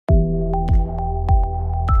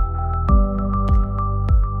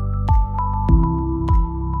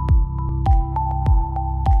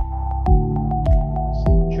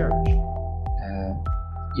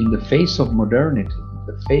face of modernity, in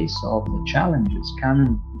the face of the challenges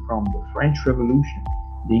coming from the French Revolution,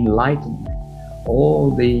 the Enlightenment,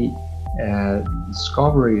 all the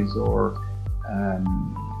discoveries or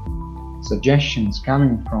suggestions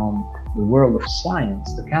coming from the world of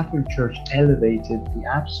science, the Catholic Church elevated the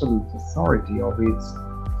absolute authority of its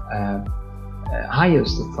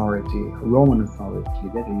highest authority, Roman authority,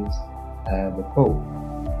 that is the Pope.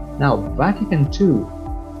 Now, Vatican II,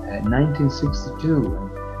 1962 and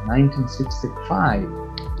 1965,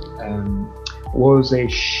 was a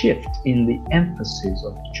shift in the emphasis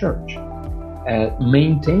of the Church,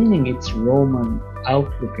 maintaining its Roman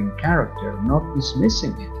outlook and character, not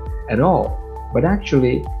dismissing it at all, but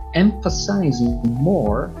actually emphasizing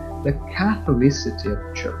more the Catholicity of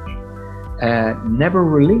the Church, never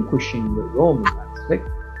relinquishing the Roman aspect,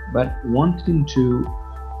 but wanting to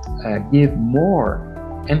give more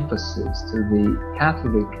emphasis to the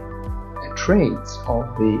Catholic traits of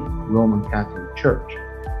the Roman Catholic Church.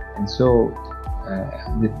 And so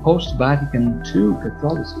the post-Vatican II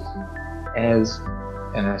Catholicism has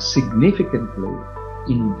significantly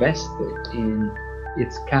invested in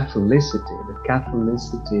its Catholicity, the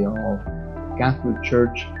Catholicity of the Catholic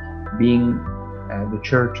Church being the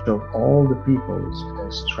church of all the peoples,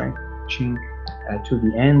 stretching to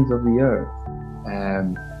the ends of the earth,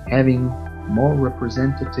 having more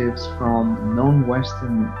representatives from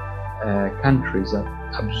non-Western countries,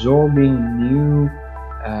 absorbing new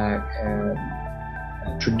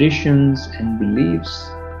traditions and beliefs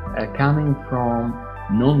coming from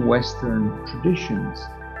non-Western traditions,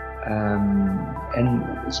 and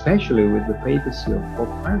especially with the papacy of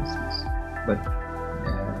Pope Francis, but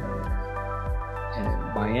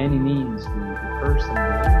by any means the first and the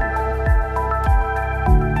only